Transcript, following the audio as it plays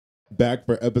Back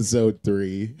for episode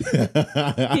 3.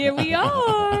 Here we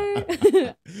are.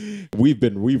 We've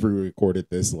re-recorded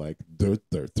this like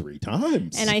 3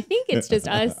 times. And I think it's just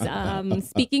us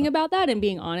speaking about that and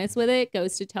being honest with it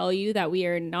goes to tell you that we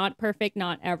are not perfect,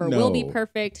 not ever will be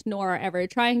perfect, nor ever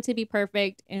trying to be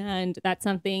perfect. And that's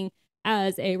something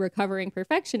as a recovering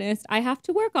perfectionist, I have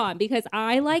to work on because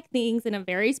I like things in a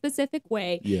very specific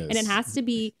way. Yes. And it has to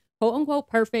be quote unquote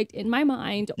perfect in my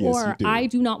mind, Yes, or I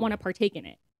do not want to partake in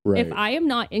it. Right. If I am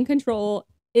not in control,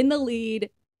 in the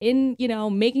lead, in,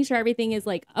 making sure everything is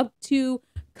like up to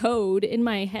code in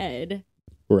my head,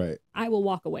 right, I will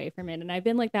walk away from it. And I've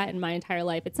been like that in my entire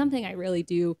life. It's something I really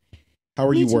do. How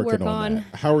are you working on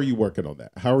that? How are you working on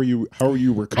that? How are you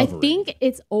recovering? I think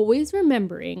it's always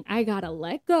remembering I gotta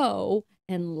let go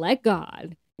and let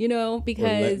God. Because or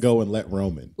let go and let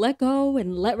Roman. Let go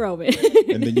and let Roman.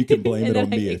 And then you can blame it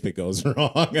on me if it goes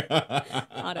wrong.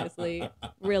 Honestly,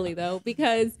 really though,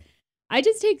 because I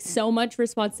just take so much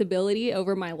responsibility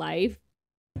over my life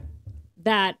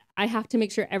that I have to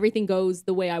make sure everything goes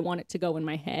the way I want it to go in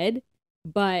my head.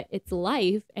 But it's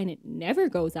life and it never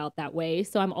goes out that way.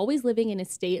 So I'm always living in a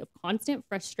state of constant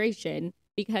frustration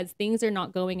because things are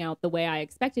not going out the way I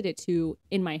expected it to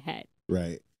in my head.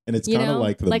 Right. And it's kind of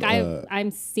like I'm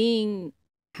seeing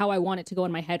how I want it to go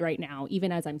in my head right now,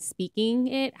 even as I'm speaking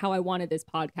it, how I wanted this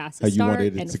podcast to how start you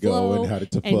wanted it and to flow go and how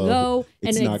it to and flow. go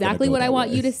It's and not exactly go what I that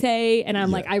want way. you to say. And I'm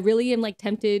like, I really am like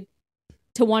tempted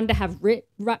to want to have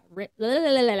to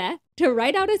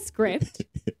write out a script.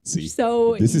 See,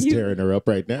 so this is tearing her up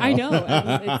right now. I know.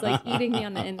 It's like eating me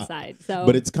on the inside. So,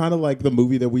 but it's kind of like the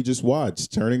movie that we just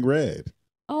watched, Turning Red.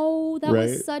 Oh, that right?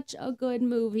 was such a good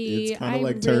movie. It's kind of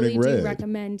like really Turning Red. do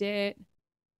recommend it.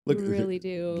 Look, really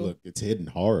do. Look, it's hitting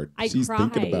hard. She's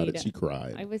cried. thinking about it. She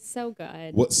cried. It was so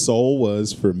good. What Soul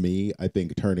was for me, I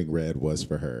think Turning Red was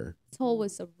for her. Soul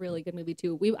was a really good movie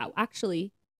too. We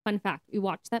actually, fun fact, we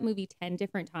watched that movie 10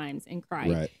 different times and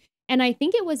cried. Right. And I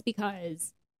think it was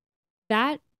because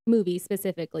that movie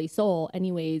specifically, Soul,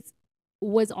 anyways,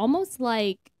 was almost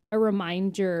like a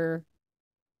reminder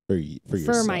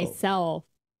for myself.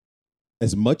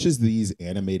 As much as these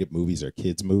animated movies are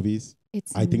kids' movies,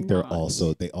 I think they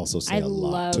also say a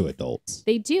lot to adults.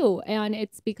 They do. And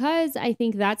it's because I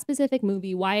think that specific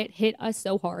movie, why it hit us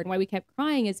so hard and why we kept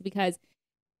crying is because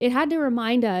it had to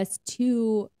remind us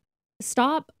to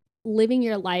stop living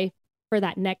your life for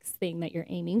that next thing that you're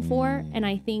aiming for. And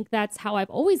I think that's how I've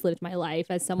always lived my life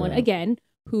as someone, again,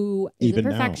 who is even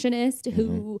a perfectionist,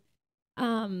 who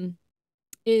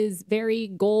is very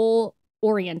goal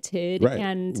oriented. Right.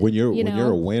 And when you're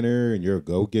a winner and you're a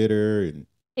go-getter and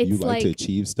you like to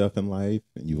achieve stuff in life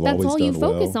and you've always done well. That's all you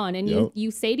focus on. And you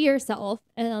say to yourself,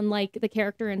 and like the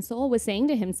character in Soul was saying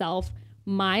to himself,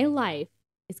 my life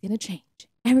is going to change.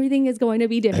 Everything is going to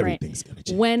be different. Everything's going to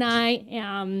change. When I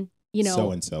am,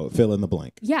 so-and-so, fill in the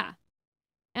blank. Yeah.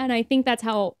 And I think that's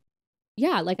how,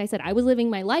 like I said, I was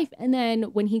living my life. And then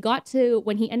when he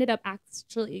ended up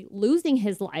actually losing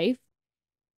his life,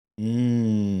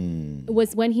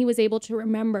 was when he was able to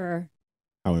remember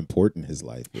how important his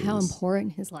life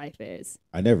is.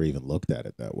 I never even looked at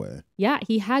it that way. Yeah,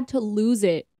 he had to lose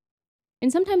it.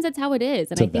 And sometimes that's how it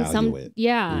is. And to I think value it.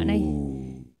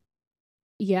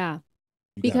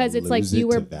 because it's like you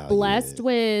were blessed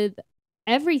with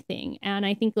everything. And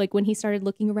I think like when he started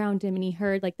looking around him and he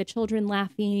heard like the children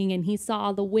laughing and he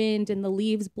saw the wind and the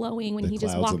leaves blowing when he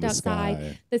just walked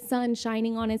outside, the sun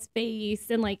shining on his face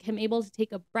and like him able to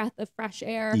take a breath of fresh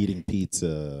air, eating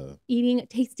pizza,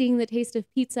 tasting the taste of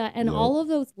pizza, and all of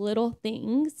those little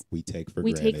things we take for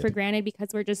granted because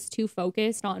we're just too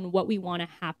focused on what we want to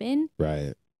happen.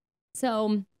 Right.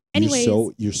 So anyways,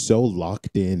 you're so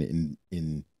locked in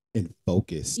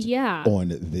focused on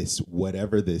this,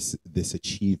 whatever this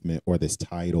achievement or this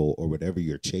title or whatever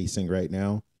you're chasing right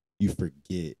now, you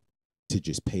forget to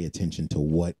just pay attention to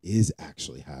what is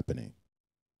actually happening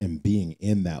and being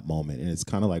in that moment. And it's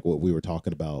kind of like what we were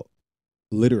talking about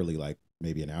literally like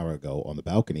maybe an hour ago on the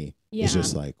balcony. It's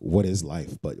just like, what is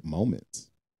life but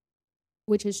moments?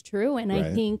 Which is true. And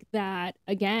I think that,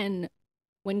 again,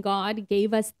 when God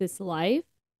gave us this life,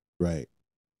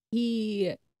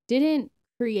 he didn't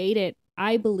create it,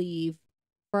 I believe,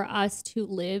 for us to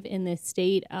live in this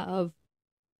state of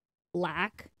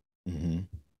lack.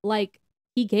 Like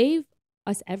he gave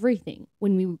us everything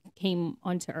when we came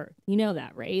onto earth. You know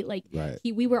that, right? Like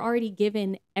we were already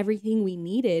given everything we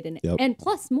needed and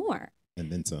plus more.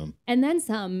 And then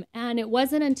some. And it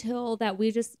wasn't until that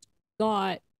we just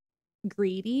got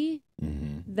greedy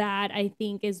that I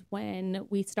think is when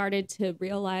we started to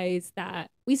realize that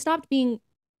we stopped being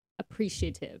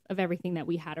appreciative of everything that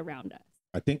we had around us.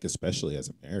 I think especially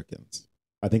as Americans.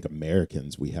 I think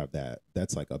Americans, we have that.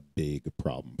 That's like a big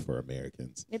problem for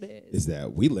Americans. It is. Is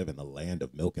that we live in the land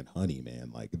of milk and honey, man.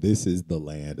 Like, this is the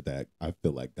land that I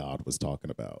feel like God was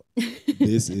talking about.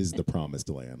 This is the promised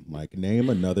land. Like, name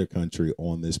another country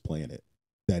on this planet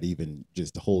that even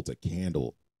just holds a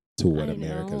candle to what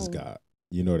America's got.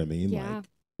 You know what I mean? Yeah. Like,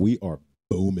 we are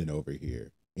booming over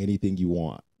here. Anything you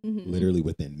want, literally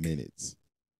within minutes.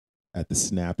 At the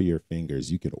snap of your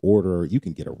fingers, you can order, you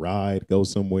can get a ride, go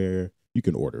somewhere. You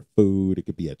can order food. It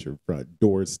could be at your front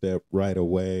doorstep right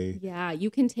away. Yeah, you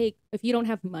can take, if you don't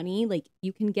have money, like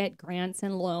you can get grants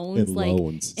and loans. And like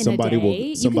loans. In Somebody a day.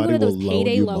 will. Somebody you can go to will those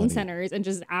payday loan money. centers and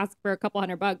just ask for a couple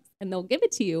 $100 and they'll give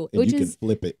it to you. And which you is, can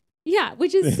flip it. Yeah,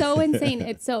 which is so insane.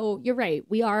 It's so, you're right.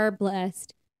 We are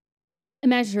blessed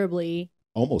immeasurably.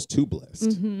 Almost too blessed.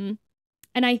 Mm-hmm.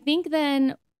 And I think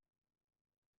then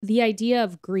the idea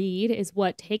of greed is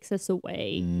what takes us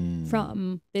away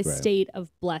from this state of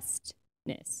blessedness.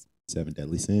 7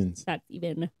 deadly sins. That's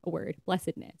even a word.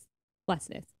 Blessedness.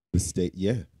 Blessedness. The state,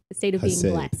 yeah. The state of being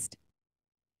blessed.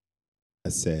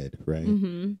 Hesed, right?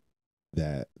 Mm-hmm.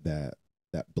 That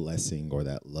blessing or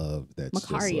that love that's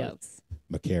Makarios.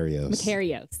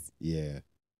 Makarios. Yeah.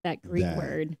 That Greek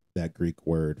word. That Greek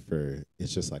word for,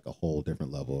 it's just like a whole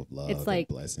different level of love it's like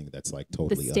and blessing that's like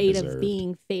totally the state undeserved. Of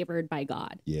being favored by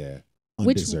God. Yeah.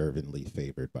 Undeservedly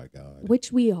favored by God.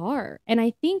 Which we are. And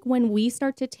I think when we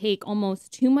start to take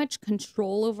almost too much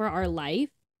control over our life,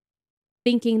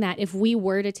 thinking that if we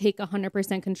were to take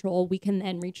 100% control, we can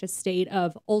then reach a state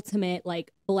of ultimate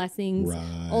like blessings,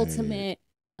 ultimate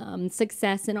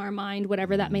success in our mind,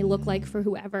 whatever that may look like for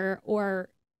whoever or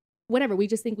whatever. We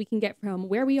just think we can get from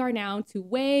where we are now to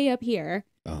way up here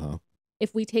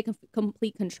if we take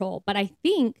complete control. But I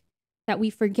think that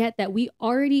we forget that we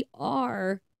already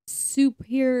are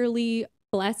superiorly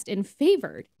blessed and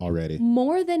favored already,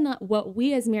 more than what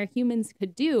we as mere humans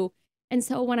could do. And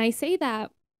so when I say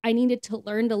that I needed to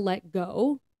learn to let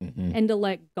go and to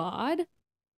let God,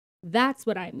 that's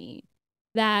what I mean.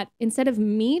 That instead of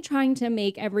me trying to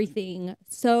make everything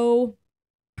so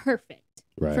perfect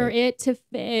for it to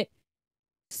fit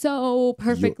so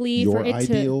perfectly, your for it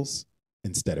ideals to,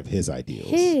 instead of his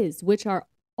ideals, which are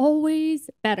always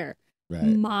better. Right.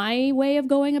 My way of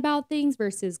going about things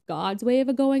versus God's way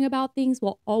of going about things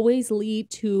will always lead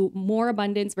to more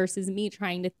abundance versus me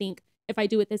trying to think, if I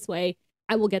do it this way,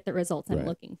 I will get the results I'm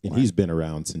looking for. And he's been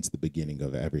around since the beginning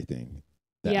of everything.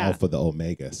 The Alpha, the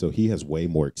Omega. So he has way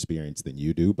more experience than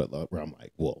you do. But where I'm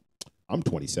like, well, I'm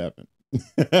 27.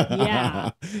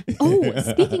 Yeah. Oh,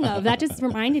 speaking of, that just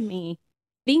reminded me,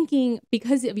 thinking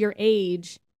because of your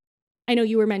age, I know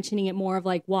you were mentioning it more of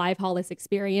like, well, I've all this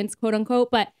experience, quote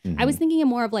unquote, but I was thinking it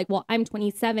more of like, well, I'm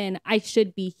 27, I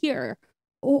should be here.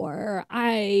 Or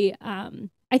I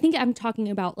think I'm talking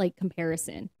about like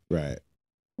comparison. Right.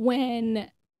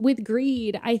 When with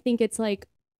greed, I think it's like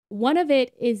one of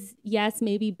it is, yes,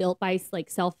 maybe built by like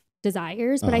self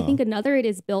desires, but I think another it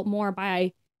is built more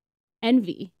by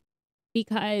envy,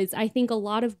 because I think a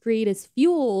lot of greed is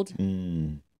fueled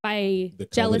by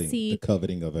jealousy, the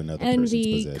coveting of another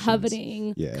envy, person's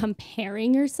coveting,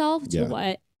 comparing yourself to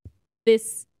what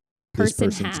this person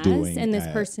has and this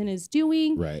person is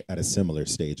doing. Right. At a similar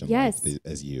stage in life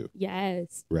as you.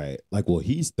 Yes. Right. Like, well,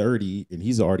 he's 30 and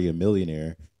he's already a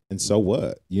millionaire. And so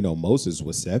what? You know, Moses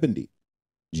was 70.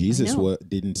 Jesus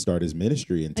didn't start his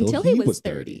ministry until he was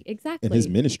 30. Exactly. And his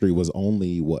ministry was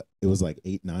only what? It was like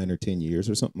 8, 9, or 10 years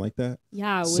or something like that.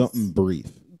 Yeah. It was something brief.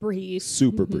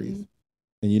 Super brief.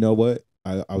 And you know what?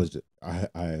 I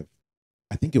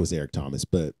think it was Eric Thomas,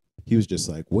 but he was just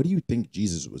like, what do you think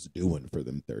Jesus was doing for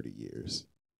them 30 years?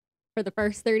 For the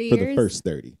first 30 years? For the first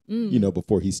 30. You know,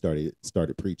 before he started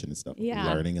preaching and stuff. Yeah.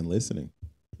 Learning and listening.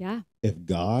 Yeah. If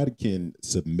God can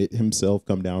submit himself,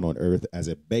 come down on earth as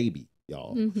a baby,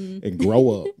 y'all, and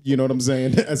grow up, you know what I'm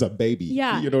saying? As a baby.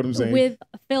 Yeah. You know what I'm saying?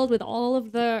 Filled with all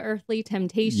of the earthly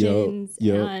temptations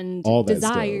and all that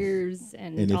desires. Stuff.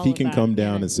 And if he can come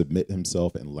down and submit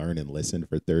himself and learn and listen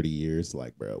for 30 years,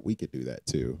 like, bro, we could do that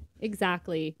too.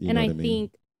 Exactly. And I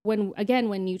think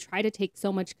when you try to take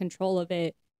so much control of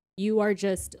it, you are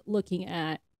just looking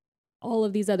at all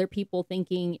of these other people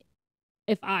thinking,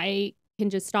 if I can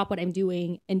just stop what I'm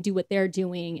doing and do what they're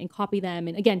doing and copy them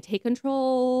and again take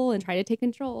control and try to take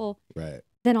control, right,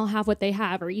 then I'll have what they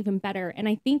have or even better. And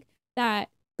I think that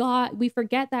we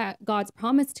forget that God's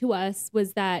promise to us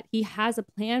was that he has a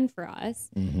plan for us.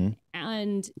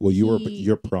 And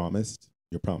you're promised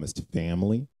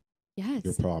family, yes,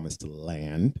 you're promised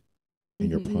land,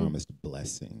 and you're promised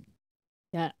blessing.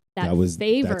 Yeah,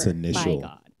 that's initial by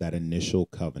God. That initial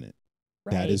covenant.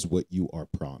 Right. That is what you are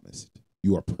promised.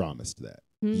 You are promised that.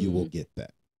 You will get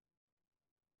that.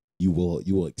 You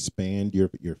will expand your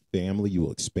family. You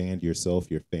will expand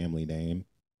yourself, your family name.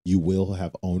 You will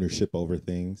have ownership over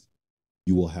things.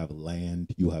 You will have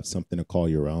land. You will have something to call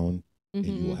your own, and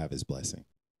you will have his blessing.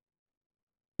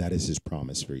 That is his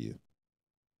promise for you.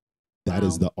 That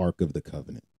is the Ark of the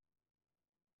Covenant.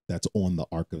 That's on the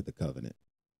Ark of the Covenant,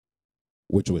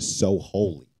 which was so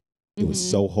holy. It was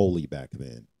so holy back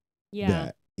then. Yeah.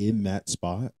 That in that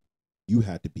spot, you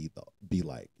had to be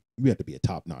a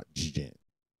top-notch gent.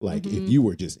 Like if you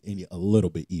were just a little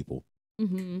bit evil,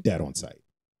 dead on sight.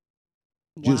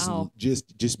 Wow.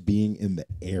 Just being in the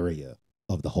area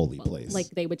of the holy place. Like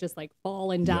they would just like fall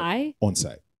and die on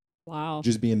sight. Wow.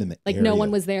 Just being in the area. No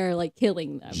one was there like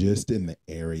killing them. Just in the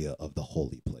area of the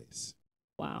holy place.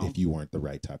 Wow. If you weren't the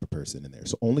right type of person in there.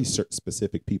 So only certain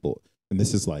specific people, and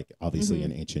this is like obviously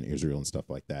in ancient Israel and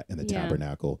stuff like that, and the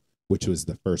tabernacle, which was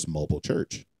the first mobile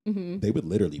church. They would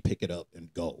literally pick it up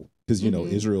and go. Because, you know,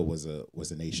 Israel was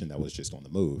a nation that was just on the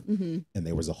move. And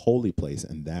there was a holy place,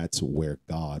 and that's where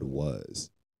God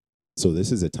was. So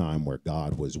this is a time where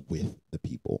God was with the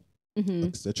people.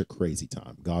 Like, such a crazy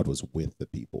time. God was with the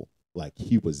people. Like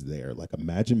he was there. Like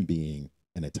imagine being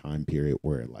in a time period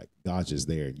where like God's just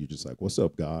there and you're just like, what's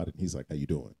up, God? And he's like, how you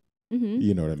doing?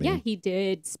 You know what I mean? Yeah, he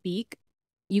did speak.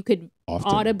 You could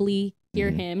audibly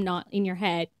hear him, not in your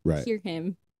head. Right. Hear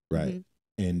him. Right.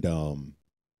 And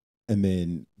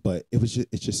then, but it's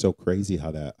just so crazy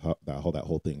how that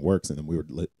whole thing works. And then we were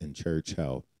in church,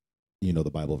 how, you know,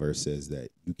 the Bible verse says that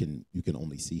you can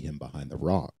only see him behind the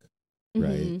rock,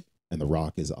 right? And the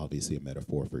rock is obviously a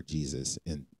metaphor for Jesus.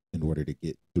 And in order to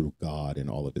get through God and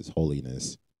all of his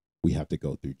holiness, we have to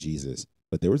go through Jesus.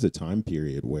 But there was a time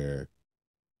period where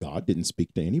God didn't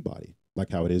speak to anybody, like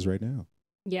how it is right now.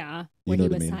 Yeah, when he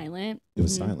was silent. It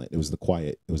was silent. It was the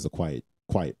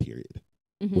quiet period,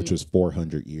 which was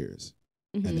 400 years.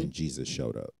 And then Jesus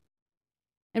showed up.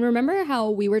 And remember how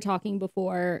we were talking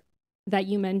before that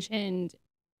you mentioned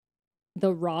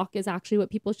the rock is actually what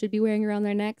people should be wearing around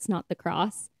their necks, not the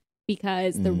cross,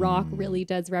 because the rock really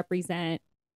does represent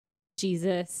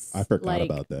Jesus. I forgot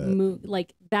about that.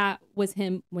 Like that was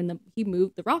him when he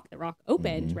moved the rock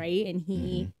opened, right? And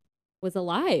he was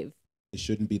alive. It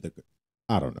shouldn't be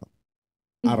I don't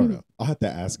know. I'll have to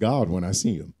ask God when I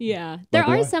see him. Yeah. There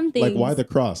are some things. Like, why the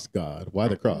cross, God? Why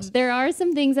the cross? There are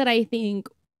some things that I think,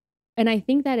 and I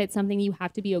think that it's something you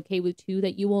have to be okay with too,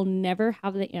 that you will never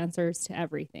have the answers to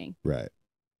everything. Right.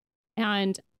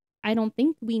 And I don't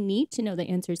think we need to know the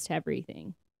answers to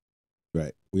everything.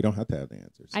 Right. We don't have to have the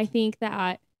answers. I think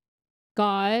that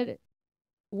God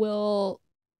will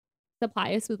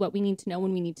supply us with what we need to know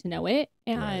when we need to know it.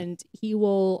 And he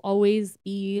will always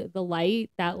be the light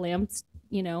that lamps,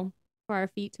 you know, for our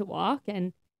feet to walk.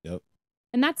 And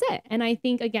that's it. And I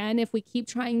think, again, if we keep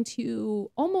trying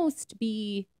to almost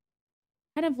be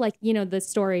kind of like, you know, the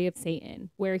story of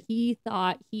Satan, where he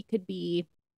thought he could be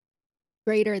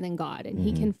greater than God and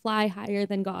he can fly higher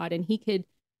than God and he could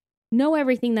know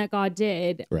everything that God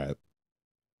did. Right.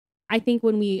 I think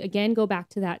when we, again, go back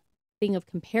to that thing of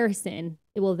comparison,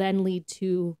 it will then lead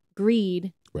to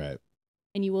greed. Right.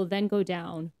 And you will then go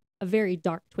down a very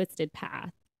dark, twisted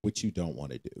path. Which you don't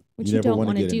want to do. Which you don't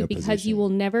want to do because you will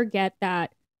never get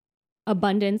that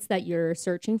abundance that you're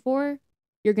searching for.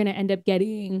 You're going to end up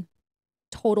getting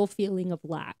total feeling of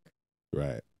lack.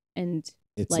 Right. And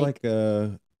it's like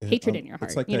hatred in your heart.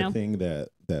 It's like that thing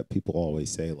that people always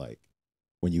say, like,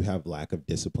 when you have lack of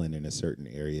discipline in a certain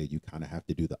area, you kind of have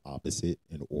to do the opposite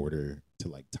in order to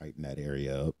like tighten that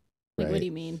area up. Right? Like, what do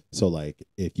you mean? So like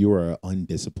if you are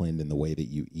undisciplined in the way that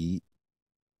you eat,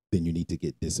 then you need to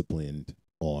get disciplined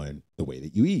on the way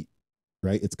that you eat.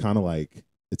 Right? It's kind of like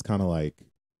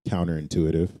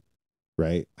counterintuitive,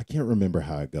 right? I can't remember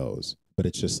how it goes, but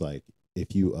it's just like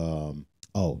if you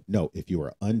if you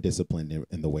are undisciplined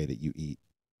in the way that you eat,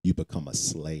 you become a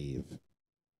slave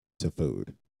to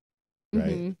food.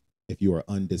 Right. If you are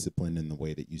undisciplined in the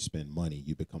way that you spend money,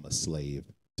 you become a slave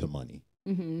to money.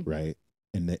 Right.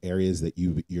 In the areas that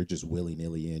you're just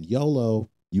willy-nilly in, YOLO,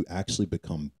 you actually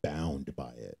become bound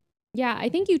by it. Yeah, I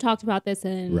think you talked about this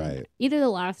in either the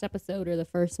last episode or the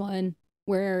first one,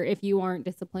 where if you aren't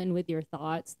disciplined with your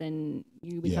thoughts, then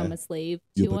you become a slave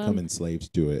to them. You become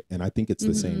enslaved to it. And I think it's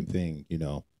the same thing, you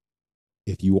know.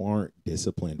 If you aren't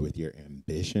disciplined with your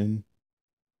ambition,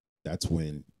 that's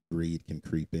when greed can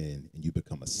creep in and you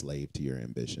become a slave to your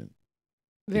ambition.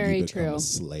 Very true. You become a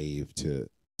slave to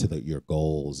your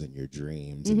goals and your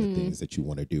dreams and the things that you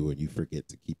want to do, and you forget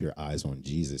to keep your eyes on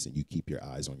Jesus and you keep your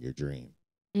eyes on your dream.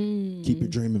 Keep your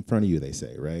dream in front of you, they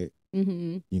say, right?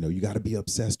 You know, you got to be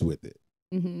obsessed with it.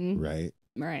 Right?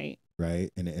 Right. Right?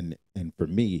 And for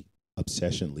me,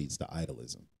 obsession leads to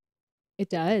idolism. It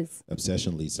does.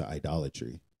 Obsession leads to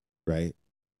idolatry, right?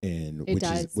 And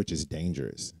which is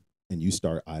dangerous. And you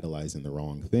start idolizing the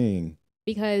wrong thing.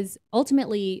 Because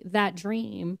ultimately that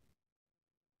dream,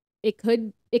 it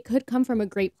could come from a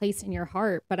great place in your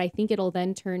heart, but I think it'll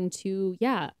then turn to,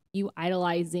 you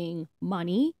idolizing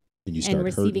money and you start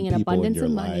receiving an abundance of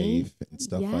money and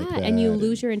stuff like that. And you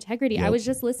lose your integrity. Yep. I was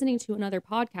just listening to another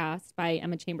podcast by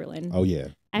Emma Chamberlain. Oh yeah.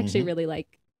 I actually really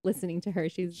like listening to her.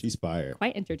 She's fire.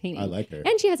 Quite entertaining. I like her.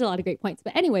 And she has a lot of great points.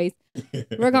 But anyways,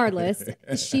 regardless,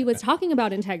 she was talking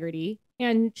about integrity,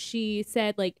 and she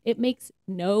said, like, it makes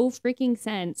no freaking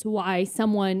sense why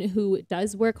someone who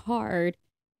does work hard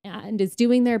and is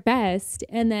doing their best,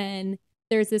 and then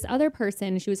there's this other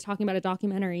person, she was talking about a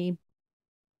documentary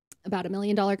about $1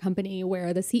 million company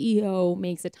where the CEO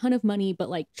makes a ton of money, but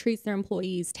like treats their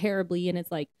employees terribly. And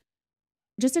it's like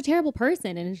just a terrible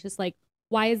person. And it's just like,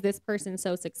 why is this person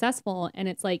so successful? And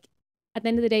it's like, at the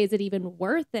end of the day, is it even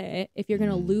worth it if you're going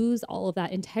to lose all of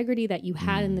that integrity that you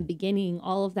had in the beginning,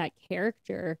 all of that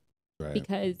character,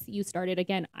 because you started,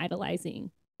 again,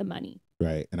 idolizing the money.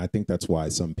 Right. And I think that's why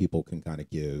some people can kind of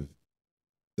give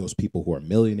those people who are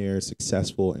millionaires,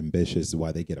 successful, ambitious,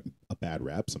 why they get a bad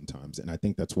rap sometimes. And I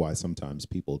think that's why sometimes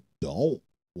people don't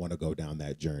want to go down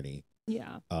that journey.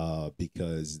 Yeah.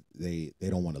 Because they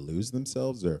don't want to lose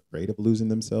themselves. They're afraid of losing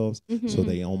themselves. Mm-hmm. So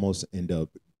they almost end up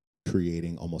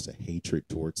creating almost a hatred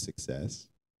towards success,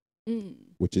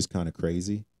 which is kind of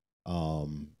crazy.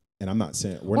 And I'm not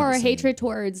saying or a hatred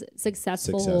towards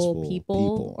successful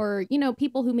people, or, you know,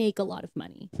 people who make a lot of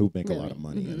money. Who make a lot of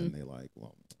money, and then they like,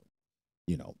 well,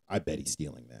 you know, I bet he's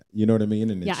stealing that. You know what I mean?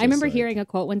 And I remember hearing a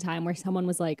quote one time where someone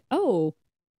was like, "Oh,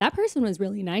 that person was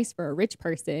really nice for a rich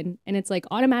person," and it's like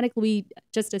automatically we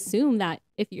just assume that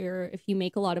if you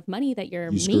make a lot of money that you're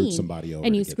mean, screwed somebody over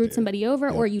and you screwed somebody over,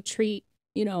 or you treat,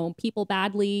 you know, people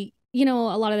badly. You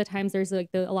know, a lot of the times there's like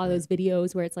a lot of those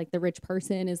videos where it's like the rich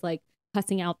person is like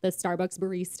cussing out the Starbucks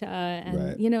barista,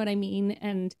 and you know what I mean?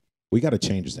 And we got to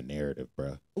change the narrative,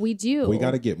 bro. We do. We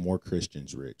got to get more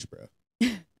Christians rich, bro.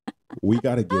 We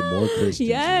got to get more Christians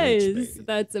rich, baby.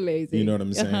 That's amazing. You know what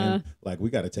I'm saying? Like, we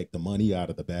got to take the money out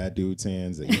of the bad dude's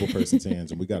hands, the evil person's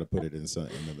hands, and we got to put it in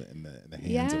the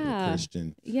hands of the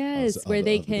Christian. Yes, where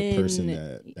they can, the person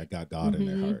that got God in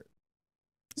their heart,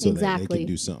 so that they can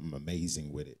do something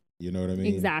amazing with it. You know what I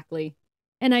mean? Exactly.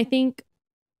 And I think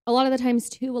a lot of the times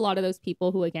too, a lot of those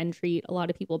people who again treat a lot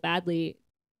of people badly,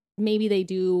 maybe they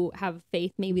do have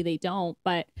faith, maybe they don't,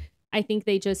 but I think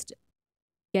they just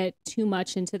get too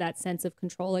much into that sense of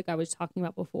control, like I was talking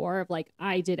about before, of like,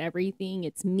 I did everything,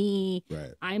 it's me,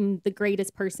 I'm the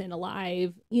greatest person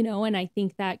alive, you know. And I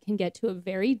think that can get to a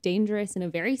very dangerous and a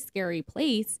very scary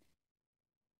place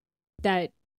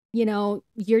that, you know,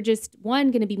 you're just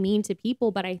going to be mean to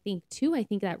people, but I think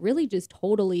that really just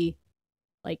totally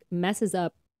like messes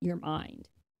up your mind.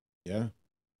 Yeah.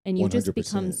 And you 100%. Just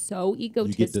become so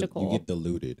egotistical. You get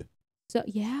diluted. So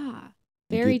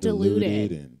very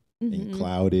diluted and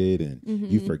clouded, and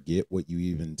you forget what you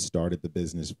even started the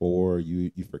business for.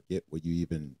 You forget what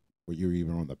you're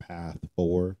even on the path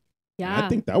for. Yeah. And I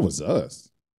think that was us.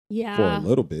 Yeah. For a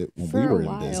little bit when we were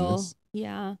in business.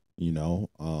 Yeah. You know,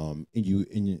 and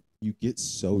you get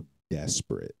so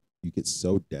desperate. You get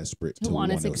so desperate to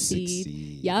want to succeed.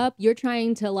 Yep. You're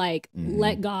trying to like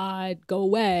let God go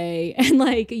away and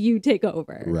like you take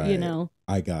over. Right. You know,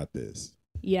 I got this.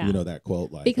 Yeah. You know that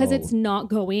quote, like, because it's not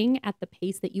going at the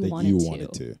pace that you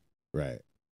wanted to. Right.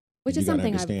 Which is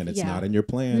something understand. It's not in your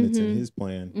plan. It's in his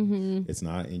plan. It's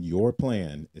not in your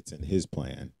plan. It's in his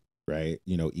plan. Right.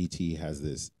 You know, E.T. has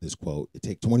this quote. It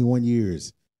takes 21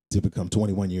 years to become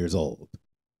 21 years old.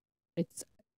 It's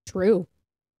true.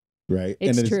 Right.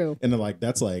 It's true. And like,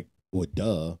 that's like, well,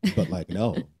 duh. But like,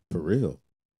 no, for real.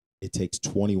 It takes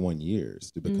 21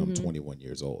 years to become 21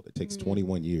 years old. It takes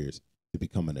 21 years to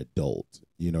become an adult.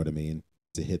 You know what I mean?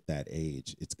 To hit that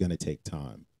age. It's going to take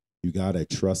time. You got to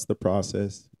trust the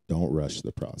process. Don't rush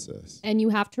the process. And you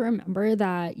have to remember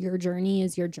that your journey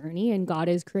is your journey, and God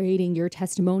is creating your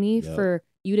testimony for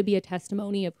you to be a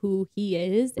testimony of who he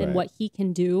is and what he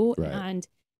can do. Right. And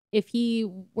if he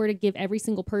were to give every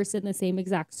single person the same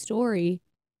exact story,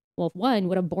 well, one,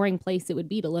 what a boring place it would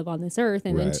be to live on this earth.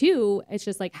 And then two, it's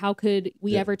just like, how could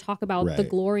we ever talk about the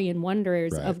glory and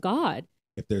wonders of God?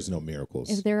 If there's no miracles.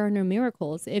 If there are no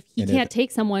miracles. If he can't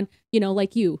take someone, you know,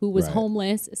 like you, who was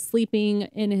homeless, sleeping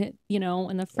in, you know,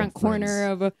 in the front corner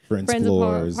of a friend's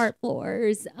apart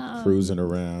floors. Cruising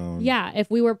around. Yeah.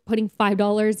 If we were putting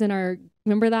 $5 in our,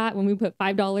 remember that when we put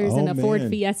 $5 in a Ford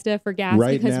Fiesta for gas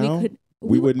because we could.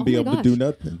 we wouldn't be able to do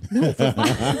nothing.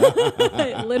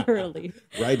 No, literally.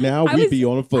 Right now, we'd be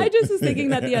on foot. I just was thinking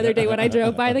that the other day when I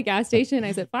drove by the gas station.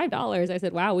 I said $5. I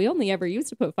said, wow, we only ever used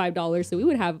to put $5, so we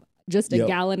would have just a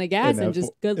gallon of gas and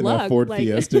just good luck. That Ford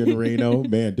Fiesta in Reno,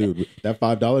 man, dude, that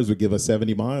 $5 would give us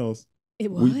 70 miles. It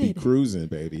would. We'd be cruising,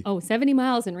 baby. Oh, 70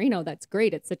 miles in Reno. That's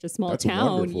great. It's such a small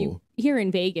town. Here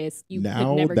in Vegas, you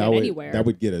could never get anywhere. That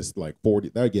would get us like 40.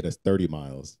 That would get us 30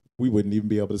 miles. We wouldn't even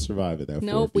be able to survive at that.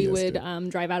 Nope. We would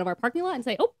drive out of our parking lot and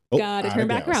say, oh gotta turn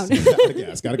back around.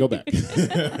 Gotta go back.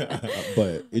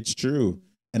 But it's true.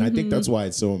 And I think that's why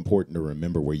it's so important to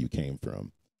remember where you came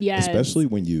from. Yeah. Especially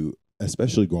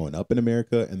growing up in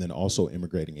America and then also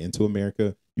immigrating into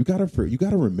America, you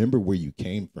gotta remember where you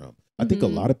came from. I think a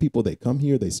lot of people, they come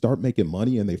here, they start making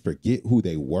money and they forget who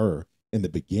they were in the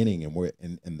beginning and where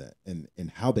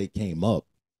and how they came up.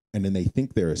 And then they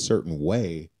think they're a certain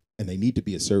way and they need to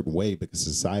be a certain way because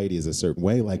society is a certain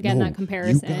way. Like, again, that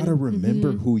comparison. You gotta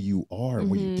remember who you are and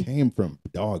where you came from.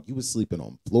 Dog, you was sleeping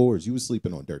on floors, you was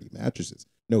sleeping on dirty mattresses,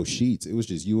 no sheets. It was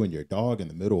just you and your dog in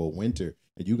the middle of winter,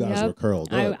 and you guys were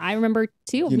curled up. I remember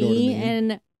too.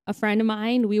 And a friend of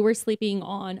mine, we were sleeping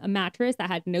on a mattress that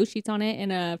had no sheets on it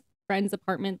in a friend's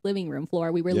apartment living room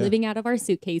floor. We were living out of our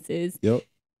suitcases. Yep.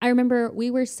 I remember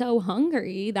we were so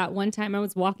hungry that one time I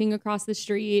was walking across the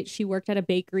street. She worked at a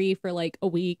bakery for like a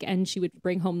week, and she would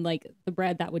bring home like the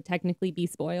bread that would technically be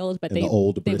spoiled, but they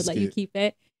would let you keep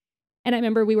it. And I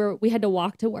remember we had to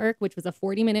walk to work, which was a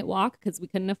 40-minute walk because we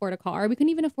couldn't afford a car. We couldn't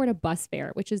even afford a bus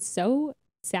fare, which is so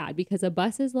sad because a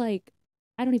bus is like,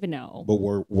 I don't even know. But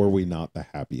were we not the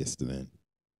happiest then?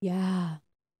 Yeah.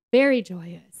 Very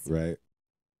joyous. Right.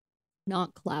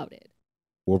 Not clouded.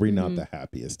 Were we not the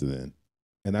happiest then?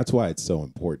 And that's why it's so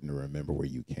important to remember where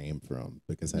you came from,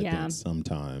 because I think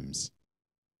sometimes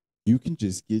you can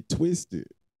just get twisted.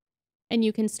 And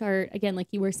you can start, again, like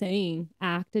you were saying,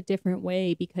 act a different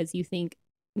way because you think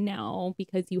now,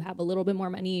 because you have a little bit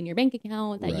more money in your bank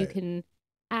account, that you can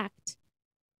act,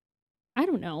 I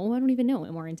don't even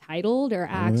know, more entitled or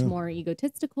act more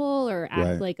egotistical or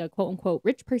act like a quote unquote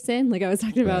rich person. Like I was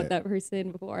talking about that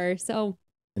person before. So.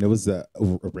 And it was a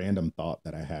random thought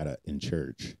that I had in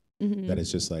church. That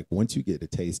it's just like, once you get a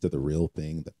taste of the real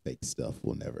thing, the fake stuff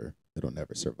it'll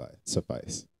never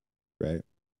suffice, right?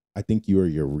 I think you're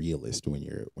your realist when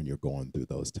you're going through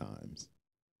those times.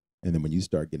 And then when you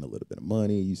start getting a little bit of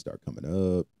money, you start coming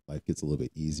up, life gets a little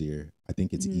bit easier. I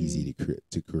think it's easy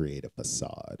to create a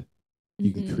facade.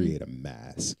 You can create a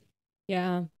mask.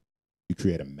 Yeah. You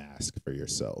create a mask for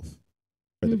yourself,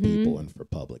 for the people and for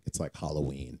public. It's like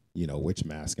Halloween. Which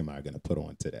mask am I going to put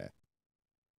on today?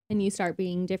 And you start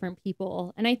being different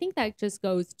people. And I think that just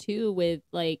goes too with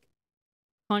like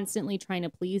constantly trying to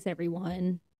please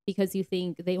everyone because you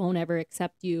think they won't ever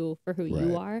accept you for who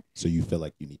you are. So you feel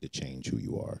like you need to change who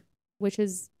you are. Which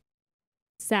is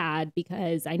sad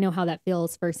because I know how that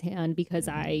feels firsthand because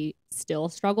I still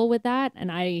struggle with that. And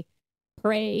I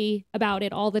pray about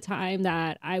it all the time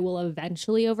that I will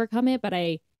eventually overcome it. But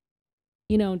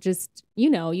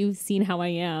you've seen how I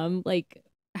am. Like,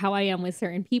 how I am with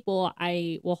certain people,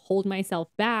 I will hold myself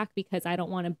back because I don't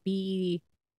want to be,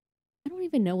 I don't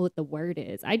even know what the word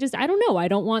is. I don't know. I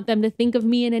don't want them to think of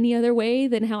me in any other way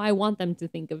than how I want them to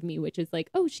think of me, which is like,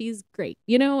 oh, she's great,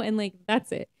 and like,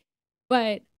 that's it.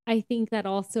 But I think that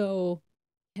also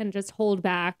can just hold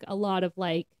back a lot of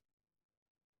like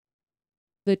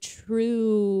the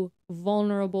true,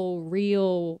 vulnerable,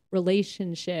 real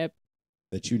relationship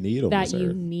that you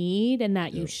need and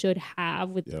that you should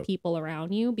have with the people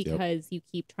around you because you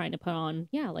keep trying to put on,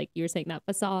 like you're saying, that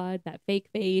facade, that fake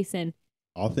face. And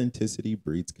authenticity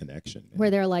breeds connection. Where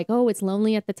they're like, oh, it's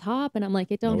lonely at the top. And I'm like,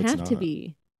 it don't have to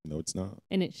be. No, it's not.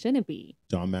 And it shouldn't be.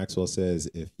 John Maxwell says,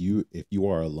 if you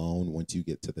are alone, once you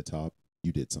get to the top,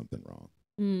 you did something wrong.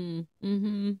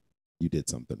 You did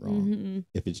something wrong.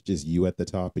 If it's just you at the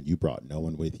top and you brought no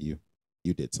one with you,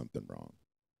 you did something wrong.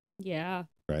 Yeah.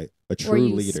 Right. A true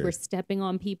leader. We're stepping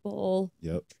on people,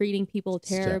 treating people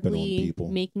terribly,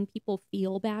 making people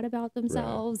feel bad about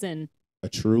themselves. And a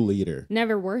true leader.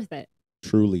 Never worth it.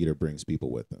 True leader brings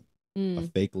people with them. A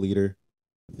fake leader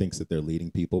thinks that they're leading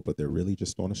people, but they're really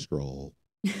just on a stroll.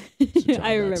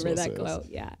 I remember that quote.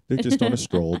 Yeah. They're just on a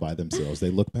stroll by themselves.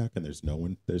 They look back and there's no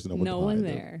one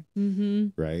there.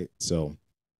 Right. So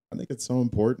I think it's so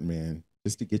important, man,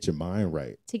 just to get your mind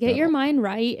right. To get your mind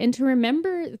right and to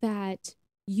remember that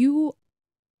you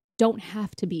don't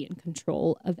have to be in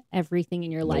control of everything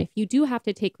in your life. You do have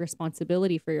to take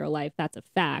responsibility for your life. That's a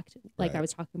fact. Like I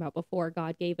was talking about before,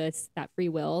 God gave us that free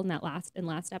will in that last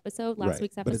week's episode. But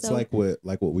it's like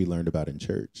what we learned about in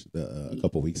church a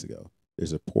couple weeks ago.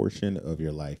 there's a portion of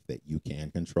your life that you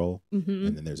can control, Mm-hmm.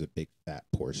 and then there's a big fat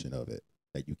portion of it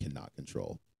that you cannot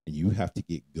control. And you have to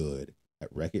get good at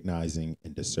recognizing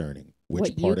and discerning which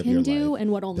what part you of your can do life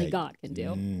and what only that- God can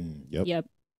do. Yep.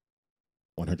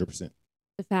 100%.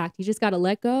 The fact you just got to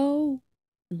let go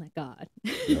and let God.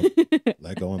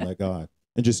 Let go and let God.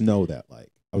 And just know that, like,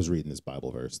 I was reading this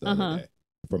Bible verse the other day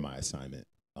for my assignment.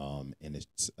 And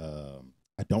it's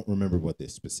I don't remember what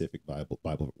this specific Bible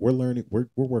we're learning. We're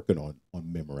working on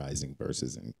memorizing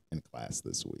verses in class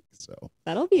this week. So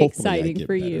that'll be exciting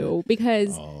for you,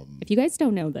 because if you guys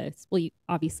don't know this, well,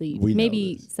 obviously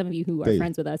maybe some of you who are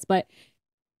friends with us, but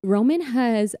Roman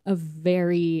has I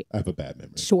have a bad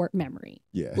memory. Short memory.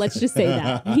 Yeah. Let's just say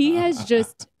that. He has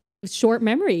just short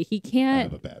memory. He can't. I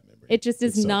have a bad memory. It just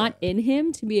is not in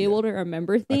him to be able to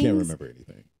remember things. I can't remember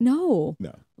anything. No.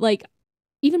 Like,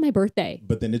 even my birthday.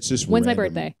 But then it's just when's random. My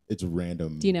birthday? It's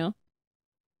random. Do you know?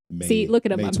 May, See, look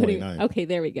at him. May I'm putting. 29th. Okay,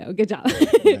 there we go. Good job.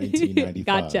 1995.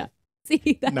 Gotcha.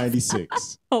 See,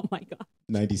 96. Oh my God.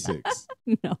 96.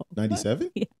 No.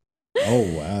 97. Yeah. Oh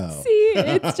wow. See,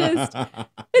 it's just,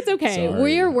 it's okay. Sorry.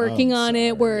 We're working on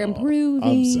it. We're improving.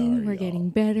 I'm sorry, we're getting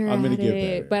better I'm gonna at get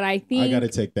it. better. But I think I gotta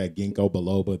take that ginkgo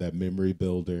biloba, that memory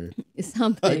builder.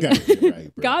 Something. I gotta get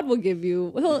right, bro. God will give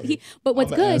you. But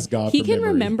what's good, he can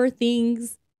remember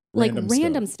things like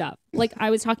random stuff. Like I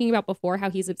was talking about before, how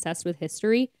he's obsessed with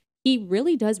history. He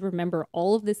really does remember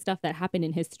all of this stuff that happened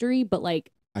in history, but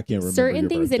like I can't remember certain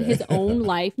things birthday. in his own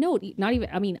life. No, not even.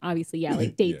 I mean, obviously, yeah,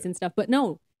 like dates and stuff. But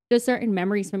no, just certain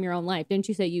memories from your own life. Didn't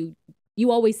you say you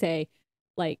always say,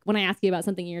 like, when I ask you about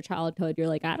something in your childhood, you're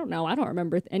like, I don't know. I don't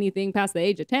remember anything past the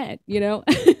age of 10, you know?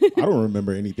 I don't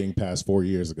remember anything past 4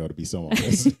 years ago, to be so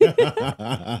honest.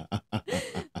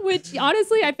 Which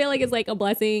honestly, I feel like is like a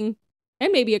blessing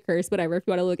and maybe a curse, whatever, if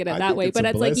you want to look at it that way. But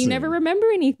it's like you never remember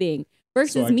anything.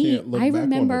 Versus me, I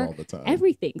remember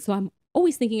everything. So I'm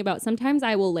always thinking about, sometimes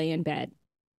I will lay in bed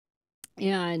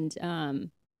and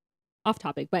off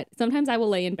topic, but sometimes I will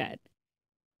lay in bed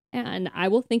and I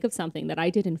will think of something that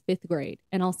I did in 5th grade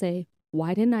and I'll say,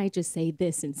 why didn't I just say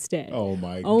this instead? Oh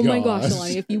my gosh,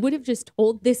 Alani, if you would have just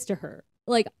told this to her.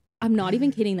 Like, I'm not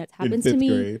even kidding. That's happened to me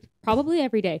grade. Probably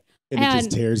every day. And it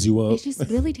just tears you up. It just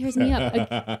really tears me up.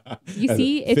 Like, you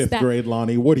see, it's 5th grade,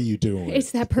 Lonnie, what are you doing?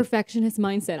 It's that perfectionist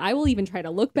mindset. I will even try to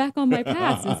look back on my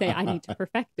past and say, I need to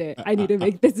perfect it. I need to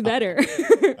make this better.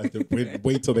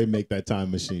 wait till they make that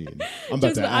time machine. I'm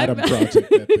about to Adam Project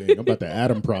that thing. I'm about to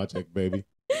Adam Project, baby.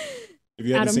 If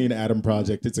you haven't seen Adam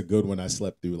Project, it's a good one. I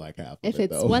slept through like half of it. If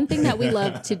it's one thing that we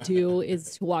love to do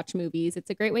is to watch movies. It's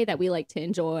a great way that we like to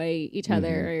enjoy each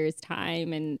other's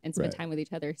time and spend time with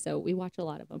each other. So we watch a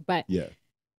lot of them. But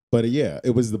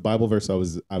it was the Bible verse I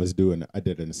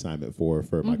did an assignment for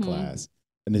my class.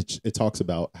 And it talks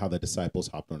about how the disciples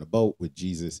hopped on a boat with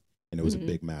Jesus and it was a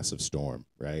big, massive storm,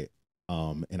 right?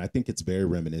 And I think it's very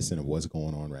reminiscent of what's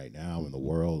going on right now in the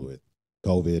world with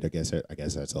COVID. I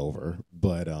guess that's over.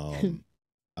 But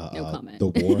no comment. The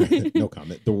war, no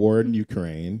comment. The war in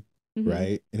Ukraine,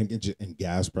 right? And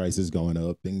gas prices going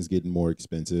up, things getting more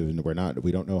expensive, and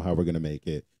we don't know how we're gonna make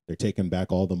it. They're taking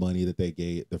back all the money that they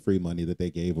gave, the free money that they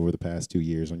gave over the past 2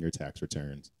 years on your tax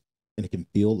returns, and it can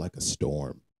feel like a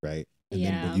storm, right? And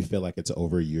then when you feel like it's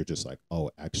over, you're just like,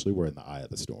 oh, actually, we're in the eye of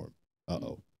the storm.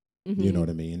 You know what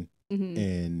I mean?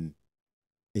 And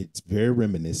it's very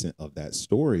reminiscent of that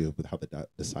story of how the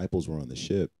disciples were on the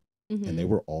ship and they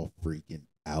were all freaking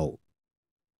out.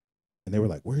 And they were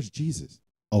like, where's Jesus?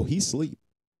 Oh, he's asleep.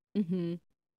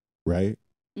 Right?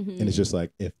 And it's just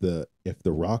like, if the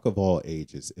rock of all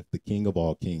ages, if the king of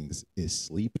all kings is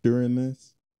asleep during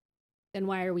this, then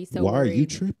why are we so Why worried? are you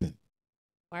tripping?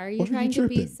 Why are you trying to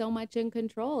be so much in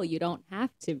control? You don't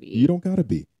have to be. You don't gotta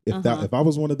be. If I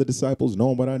was one of the disciples,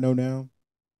 knowing what I know now,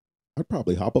 I'd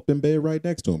probably hop up in bed right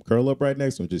next to him, curl up right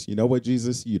next to him. Just, you know what,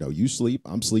 Jesus, you sleep,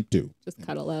 I'm sleep too. Just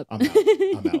cuddle up. I'm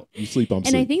out. You sleep, I'm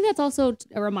sleep. And I think that's also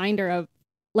a reminder of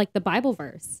like the Bible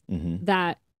verse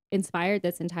that inspired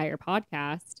this entire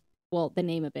podcast. Well, the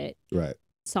name of it. Right.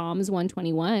 Psalms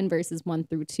 121 verses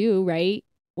 1-2, right?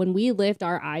 When we lift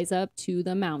our eyes up to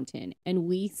the mountain and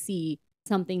we see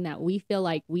something that we feel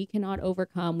like we cannot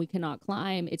overcome, we cannot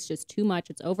climb, it's just too much,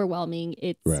 it's overwhelming,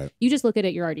 you just look at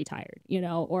it, you're already tired,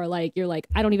 or like you're like,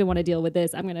 I don't even want to deal with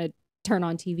this, I'm gonna turn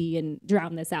on TV and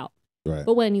drown this out. Right.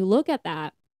 But when you look at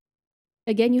that,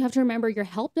 again, you have to remember your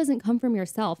help doesn't come from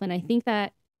yourself. And I think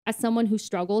that as someone who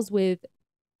struggles with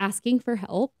asking for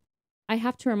help, I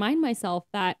have to remind myself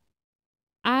that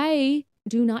I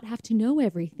do not have to know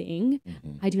everything.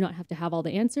 I do not have to have all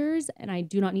the answers, and I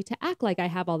do not need to act like I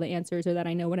have all the answers or that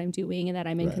I know what I'm doing and that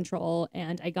I'm in control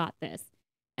and I got this.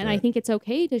 And I think it's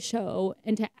okay to show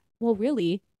and well,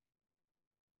 really,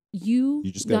 you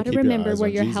just got to remember where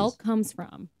your help comes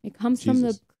from. It comes from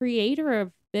the creator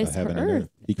of this earth.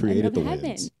 He created the heaven.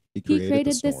 winds. He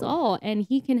created this all, and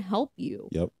he can help you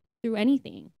through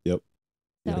anything. Yep.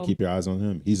 You got to keep your eyes on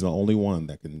him. He's the only one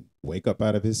that can wake up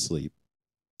out of his sleep,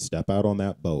 step out on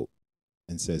that boat,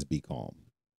 and says, be calm.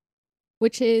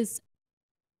 Which is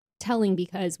telling,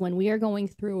 because when we are going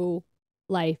through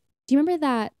life, do you remember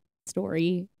that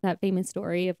story, that famous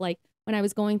story of like when I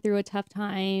was going through a tough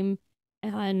time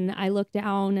and I looked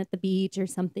down at the beach or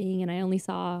something and I only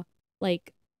saw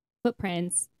like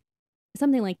footprints,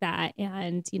 something like that.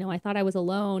 And, you know, I thought I was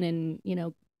alone and, you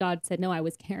know, God said, no, I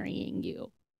was carrying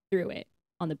you through it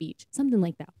on the beach, something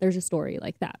like that. There's a story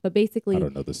like that, but basically, I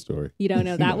don't know the story. You don't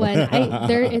know that one.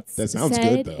 That sounds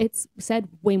good, though. It's said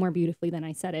way more beautifully than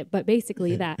I said it, but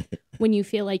basically that when you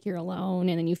feel like you're alone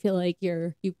and then you feel like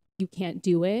you can't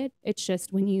do it, it's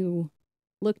just when you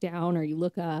look down or you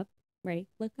look up, right?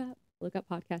 Look up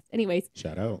podcast. Anyways,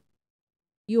 shout out.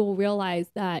 You'll realize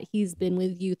that he's been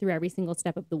with you through every single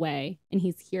step of the way and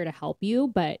he's here to help you.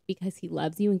 But because he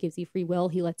loves you and gives you free will,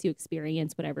 he lets you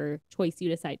experience whatever choice you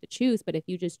decide to choose. But if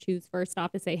you just choose first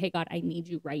off to say, hey, God, I need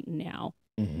you right now.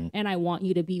 Mm-hmm. And I want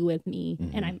you to be with me.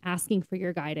 Mm-hmm. And I'm asking for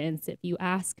your guidance. If you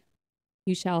ask,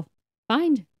 you shall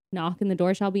find. Knock and the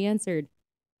door shall be answered.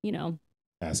 You know,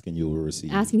 asking you will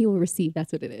receive. Asking you will receive.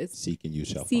 That's what it is. Seeking you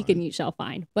shall find. Seeking you shall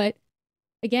find. But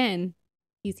again,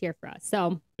 he's here for us.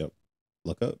 So yep.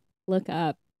 Look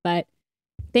up. But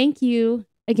thank you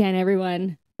again,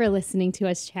 everyone, for listening to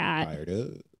us chat. Fired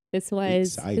up. This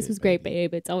was great,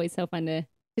 babe. It's always so fun to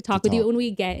talk with you when we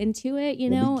get into it,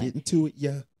 you know. We get into it,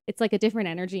 yeah. It's like a different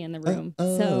energy in the room.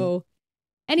 So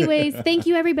anyways, thank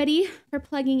you everybody for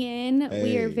plugging in. Hey.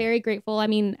 We are very grateful. I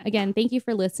mean, again, thank you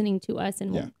for listening to us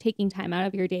and taking time out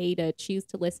of your day to choose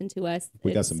to listen to us.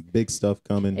 We got some big stuff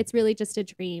coming. It's really just a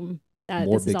dream that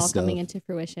this is all coming into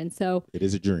fruition. So it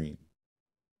is a dream.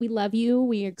 We love you.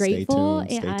 We are grateful.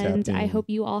 And I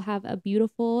hope you all have a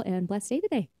beautiful and blessed day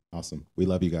today. Awesome. We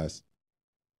love you guys.